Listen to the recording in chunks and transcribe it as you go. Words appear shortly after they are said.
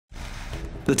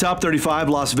The Top 35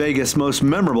 Las Vegas Most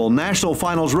Memorable National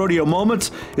Finals Rodeo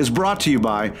Moments is brought to you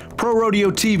by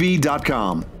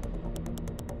ProRodeoTV.com.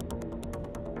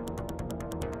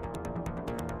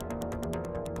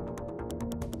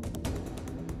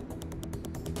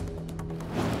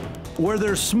 Where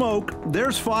there's smoke,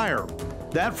 there's fire.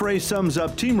 That phrase sums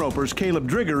up team ropers Kaleb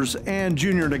Driggers and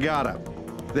Junior Nogueira.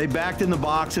 They backed in the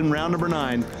box in round number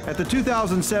 9 at the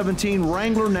 2017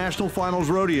 Wrangler National Finals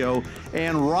Rodeo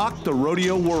and rocked the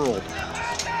rodeo world.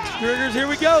 Driggers, here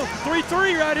we go.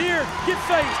 3-3 right here. Get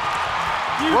faced.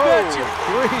 You Whoa, betcha.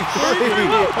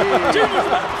 3-3. Junior's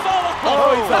about to fall off.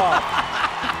 Oh, he's off.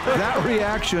 That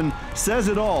reaction says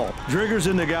it all. Driggers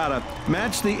and Nogueira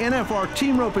matched the NFR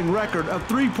team roping record of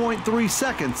 3.3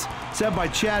 seconds set by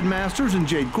Chad Masters and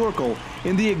Jade Corkle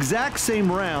in the exact same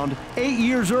round 8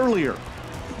 years earlier.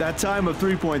 That time of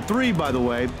 3.3, by the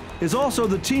way, is also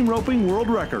the team roping world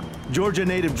record. Georgia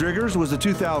native Driggers was the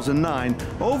 2009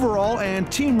 overall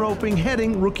and team roping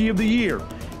heading Rookie of the Year.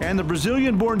 And the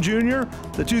Brazilian-born junior,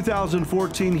 the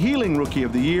 2014 Healing Rookie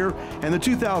of the Year, and the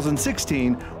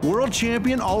 2016 World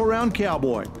Champion All-Around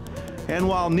Cowboy. And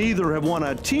while neither have won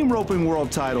a team roping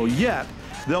world title yet,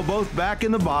 they'll both back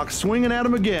in the box swinging at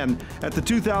them again at the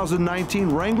 2019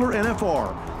 Wrangler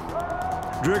NFR.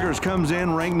 Driggers comes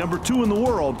in ranked number 2 in the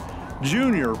world,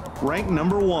 Junior ranked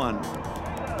number 1.